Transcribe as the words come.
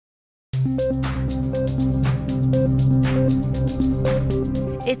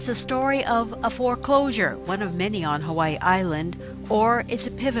It's a story of a foreclosure, one of many on Hawaii Island, or it's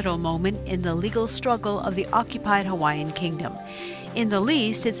a pivotal moment in the legal struggle of the occupied Hawaiian kingdom. In the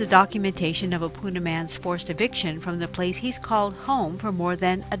least, it's a documentation of a Puna man's forced eviction from the place he's called home for more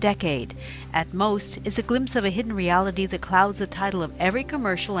than a decade. At most, it's a glimpse of a hidden reality that clouds the title of every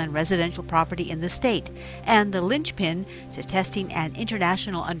commercial and residential property in the state, and the linchpin to testing an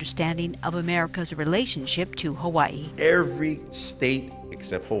international understanding of America's relationship to Hawaii. Every state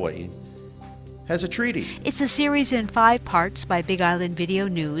except Hawaii has a treaty. It's a series in 5 parts by Big Island Video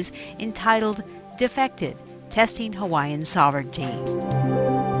News entitled Defected, Testing Hawaiian Sovereignty.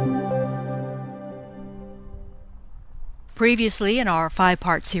 Previously in our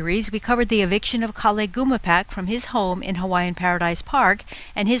 5-part series, we covered the eviction of Kale Gumapak from his home in Hawaiian Paradise Park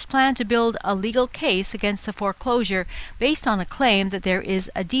and his plan to build a legal case against the foreclosure based on a claim that there is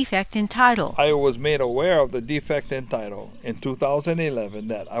a defect in title. I was made aware of the defect in title in 2011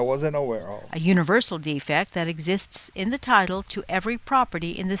 that I wasn't aware of. A universal defect that exists in the title to every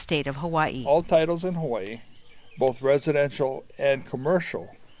property in the state of Hawaii. All titles in Hawaii, both residential and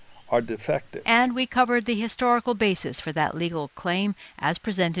commercial, are defective. And we covered the historical basis for that legal claim as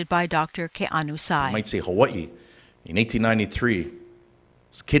presented by Dr. Ke'anu Sai. You might say Hawaii in 1893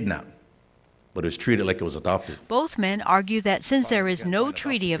 was kidnapped, but it was treated like it was adopted. Both men argue that since there is no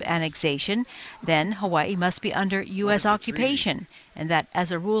treaty of annexation, then Hawaii must be under U.S. occupation, and that as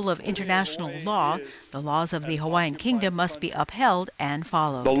a rule of international law, the laws of the Hawaiian kingdom must be upheld and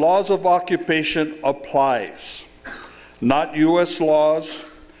followed. The laws of occupation applies, not U.S. laws,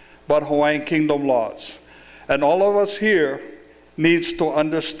 but Hawaiian Kingdom laws. And all of us here needs to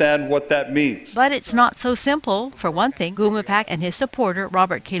understand what that means. But it's not so simple. For one thing, Gumapak and his supporter,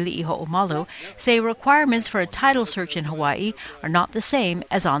 Robert Keli'i Ho'omalu, say requirements for a title search in Hawaii are not the same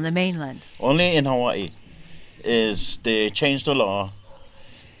as on the mainland. Only in Hawaii is they changed the law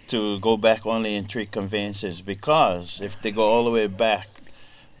to go back only in 3 conveyances, because if they go all the way back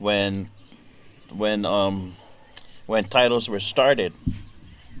when titles were started,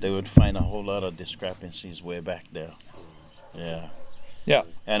 they would find a whole lot of discrepancies way back there. Yeah.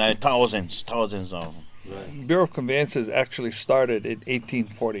 And thousands of them. Right. Bureau of Conveyances actually started in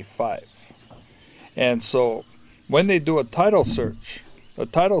 1845. And so when they do a title search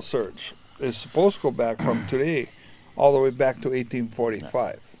is supposed to go back from today all the way back to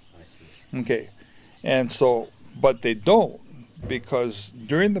 1845. Okay. And so, but they don't, because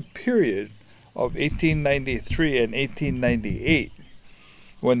during the period of 1893 and 1898,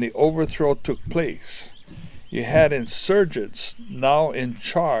 when the overthrow took place, you had insurgents now in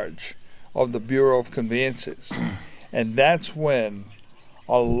charge of the Bureau of Conveyances. And that's when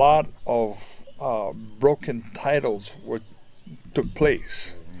a lot of broken titles took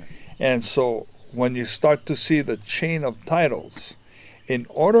place. And so when you start to see the chain of titles, in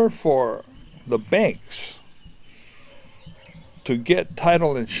order for the banks to get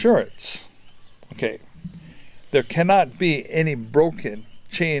title insurance, okay, there cannot be any broken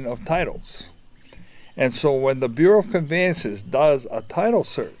chain of titles. And so when the Bureau of Conveyances does a title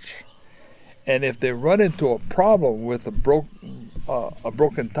search, and if they run into a problem with a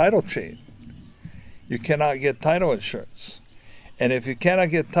broken title chain, you cannot get title insurance. And if you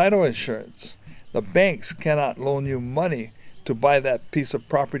cannot get title insurance, the banks cannot loan you money to buy that piece of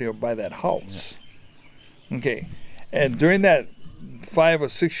property or buy that house. Okay, and during that 5 or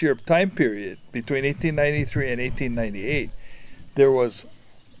 6 year time period between 1893 and 1898, there was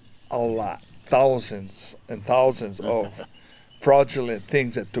a lot, thousands and thousands of fraudulent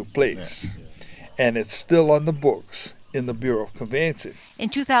things that took place. And it's still on the books in the Bureau of Conveyances. In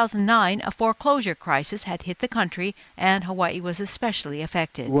 2009, a foreclosure crisis had hit the country, and Hawaii was especially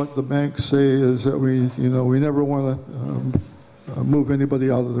affected. What the banks say is that we never want to move anybody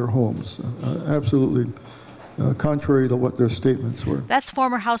out of their homes. Absolutely contrary to what their statements were. That's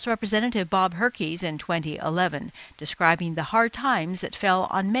former House Representative Bob Herkes in 2011, describing the hard times that fell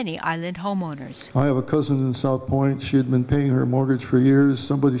on many island homeowners. I have a cousin in South Point. She had been paying her mortgage for years.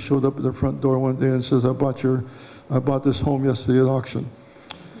 Somebody showed up at their front door one day and says, I bought this home yesterday at auction.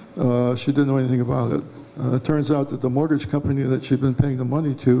 She didn't know anything about it. It turns out that the mortgage company that she'd been paying the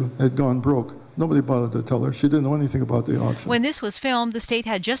money to had gone broke. Nobody bothered to tell her. She didn't know anything about the auction. When this was filmed, the state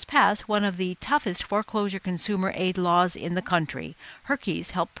had just passed one of the toughest foreclosure consumer aid laws in the country.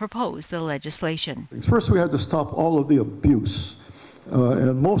 Herkes helped propose the legislation. First, we had to stop all of the abuse.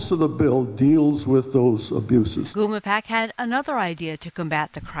 And most of the bill deals with those abuses. Gumapak had another idea to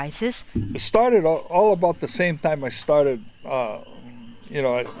combat the crisis. It started all about the same time I started, I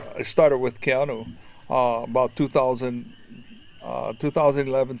started with Ke'anu about 2000.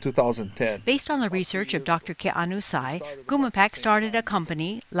 2011, 2010. Based on the research of Dr. Keanu Sai, Gumapak started a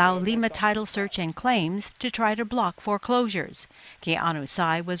company, Lau Lima Title Search and Claims, to try to block foreclosures. Keanu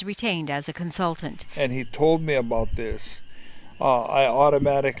Sai was retained as a consultant. And he told me about this. I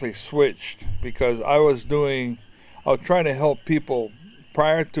automatically switched because I was trying to help people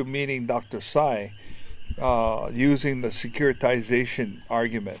prior to meeting Dr. Sai using the securitization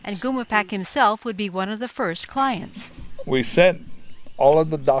argument. And Gumapak himself would be one of the first clients. We sent all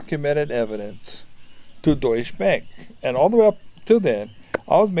of the documented evidence to Deutsche Bank. And all the way up to then,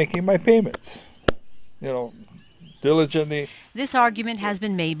 I was making my payments, diligently. This argument has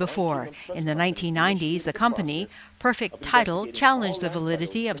been made before. In the 1990s, the company, Perfect Title, challenged the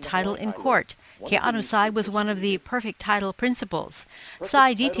validity of title in court. Keanu Sai was one of the Perfect Title principals.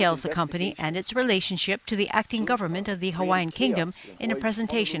 Sai details the company and its relationship to the acting government of the Hawaiian Kingdom in a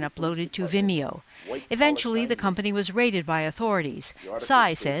presentation uploaded to Vimeo. Eventually, the company was raided by authorities.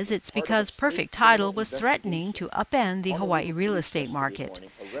 Sai says it's because Perfect Title was threatening to upend the Hawaii real estate market.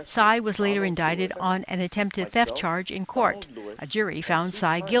 Sai was later indicted on an attempted theft charge in court. A jury found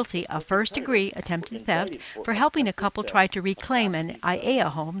Sai guilty of first-degree attempted theft for helping a couple try to reclaim an IAEA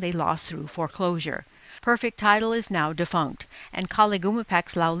home they lost through foreclosure. Perfect Title is now defunct, and Kale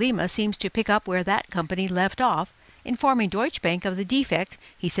Gumapak's Lau Lima seems to pick up where that company left off, informing Deutsche Bank of the defect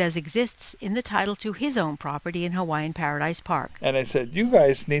he says exists in the title to his own property in Hawaiian Paradise Park. And I said, you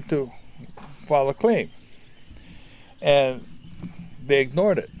guys need to file a claim. And they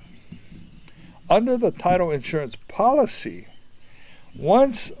ignored it. Under the title insurance policy,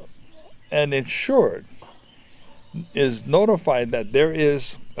 once an insured is notified that there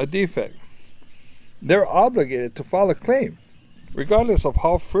is a defect, they're obligated to file a claim, regardless of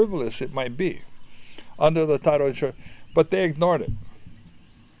how frivolous it might be, under the title insurance. But they ignored it.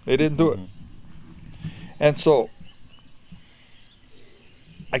 They didn't do it. And so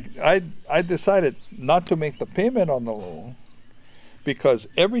I decided not to make the payment on the loan, because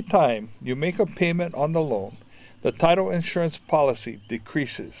every time you make a payment on the loan, the title insurance policy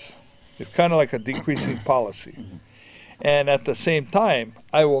decreases. It's kind of like a decreasing policy. And at the same time,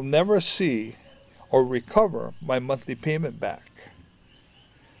 I will never see or recover my monthly payment back.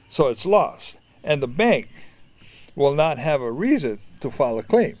 So it's lost. And the bank will not have a reason to file a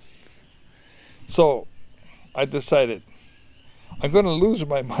claim. So I decided I'm going to lose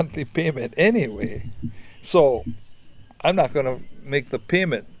my monthly payment anyway. So I'm not going to make the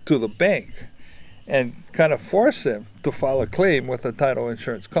payment to the bank and kind of force them to file a claim with the title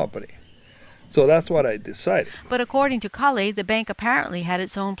insurance company. So that's what I decided. But according to Kale, the bank apparently had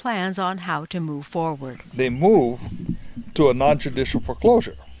its own plans on how to move forward. They moved to a non-judicial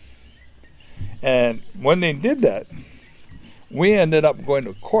foreclosure. And when they did that, we ended up going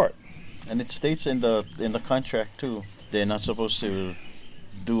to court. And it states in the contract too, they're not supposed to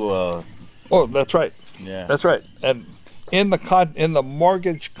do a. Oh, that's right. Yeah. That's right. And in the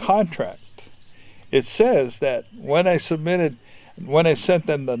mortgage contract, it says that when I sent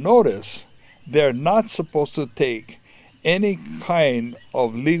them the notice, they're not supposed to take any kind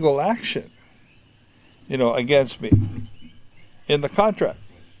of legal action, against me in the contract.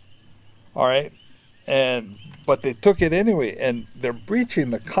 All right? But they took it anyway, and they're breaching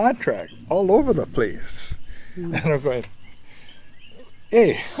the contract all over the place. And I'm going,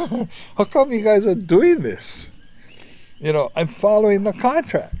 hey, how come you guys are doing this? I'm following the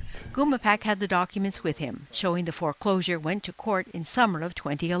contract. Gumapak had the documents with him, showing the foreclosure went to court in summer of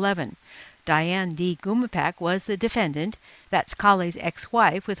 2011. Diane D. Gumapak was the defendant. That's Kale's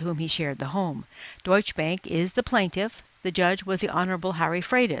ex-wife with whom he shared the home. Deutsche Bank is the plaintiff. The judge was the Honorable Harry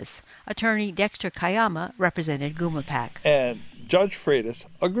Freitas. Attorney Dexter Kayama represented Gumapak. And Judge Freitas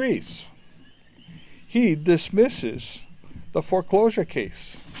agrees. He dismisses the foreclosure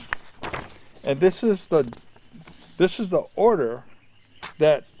case. And this is the order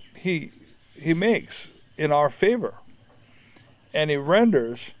that he makes in our favor. And he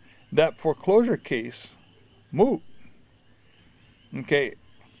renders that foreclosure case moot. Okay?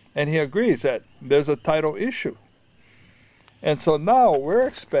 And he agrees that there's a title issue. And so now we're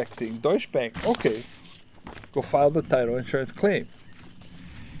expecting Deutsche Bank, okay, go file the title insurance claim.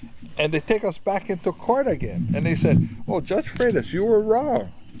 And they take us back into court again. And they said, oh, Judge Freitas, you were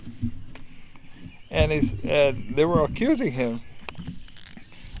wrong. And they were accusing him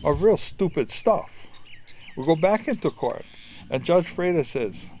of real stupid stuff. We go back into court, and Judge Freitas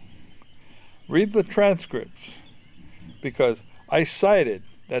says, read the transcripts, because I cited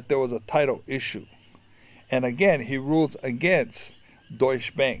that there was a title issue. And again, he rules against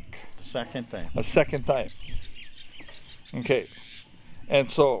Deutsche Bank. A second time. Okay.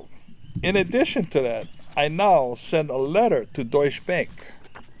 And so, in addition to that, I now send a letter to Deutsche Bank.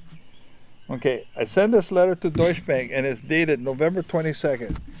 Okay, I send this letter to Deutsche Bank, and it's dated November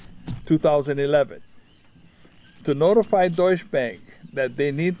 22nd, 2011, to notify Deutsche Bank that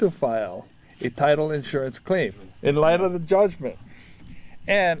they need to file a title insurance claim in light of the judgment.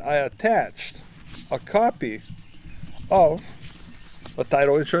 And I attached a copy of a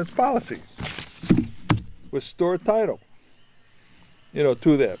title insurance policy with Stewart title,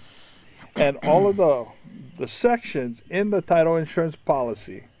 to them. And all of the sections in the title insurance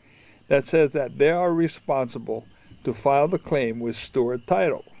policy that says that they are responsible to file the claim with Stewart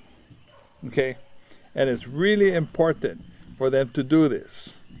title. Okay? And it's really important for them to do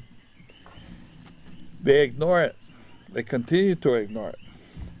this. They ignore it. They continue to ignore it.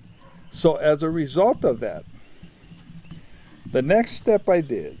 So as a result of that, the next step I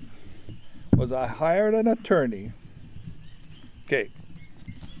did was I hired an attorney, okay,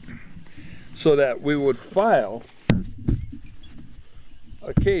 so that we would file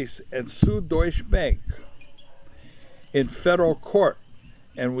a case and sue Deutsche Bank in federal court.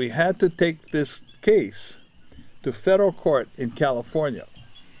 And we had to take this case to federal court in California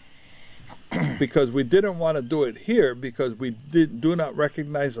because we didn't want to do it here because we do not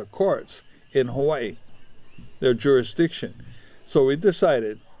recognize the courts in Hawaii, their jurisdiction. So we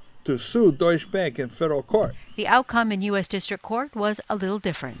decided to sue Deutsche Bank in federal court. The outcome in U.S. District Court was a little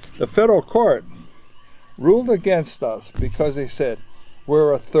different. The federal court ruled against us because they said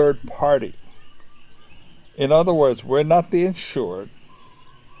we're a third party. In other words, we're not the insured.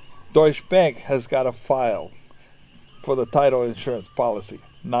 Deutsche Bank has got to file for the title insurance policy,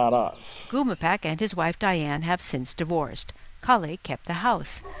 not us. Gumapak and his wife Diane have since divorced. Kale kept the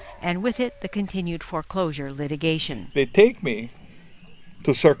house, and with it the continued foreclosure litigation. They take me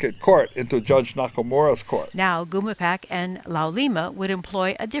to circuit court, into Judge Nakamura's court. Now Gumapak and Laulima would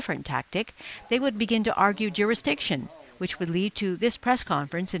employ a different tactic. They would begin to argue jurisdiction, which would lead to this press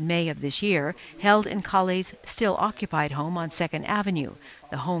conference in May of this year, held in Kale's still-occupied home on 2nd Avenue,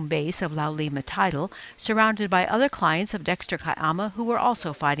 the home base of Laulima Title, surrounded by other clients of Dexter Kaiama who were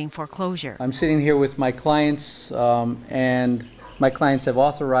also fighting foreclosure. I'm sitting here with my clients, and my clients have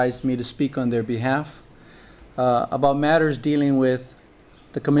authorized me to speak on their behalf about matters dealing with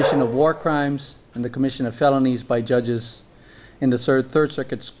the Commission of War Crimes and the Commission of Felonies by judges in the Third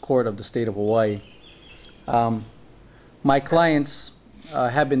Circuit Court of the State of Hawaii. My clients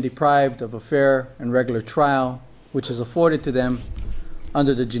have been deprived of a fair and regular trial, which is afforded to them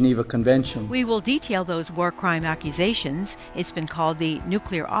under the Geneva Convention. We will detail those war crime accusations. It's been called the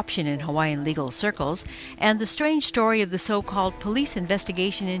nuclear option in Hawaiian legal circles, and the strange story of the so-called police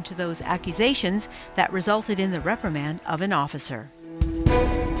investigation into those accusations that resulted in the reprimand of an officer.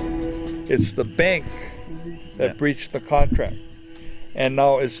 It's the bank that breached the contract, and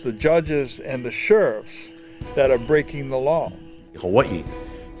now it's the judges and the sheriffs that are breaking the law. Hawaii,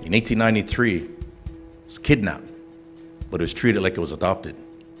 in 1893, was kidnapped, but it was treated like it was adopted.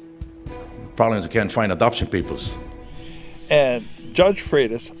 The problem is we can't find adoption papers. And Judge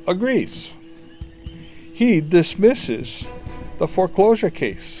Freitas agrees. He dismisses the foreclosure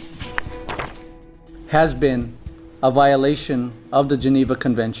case. Has been a violation of the Geneva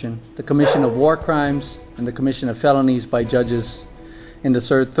Convention, the Commission of War Crimes, and the Commission of Felonies by judges in the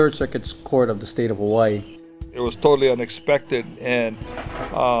Third Circuit Court of the State of Hawaii. It was totally unexpected, and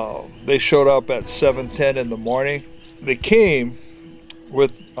they showed up at 7:10 in the morning. They came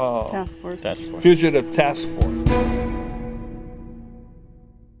with fugitive task force.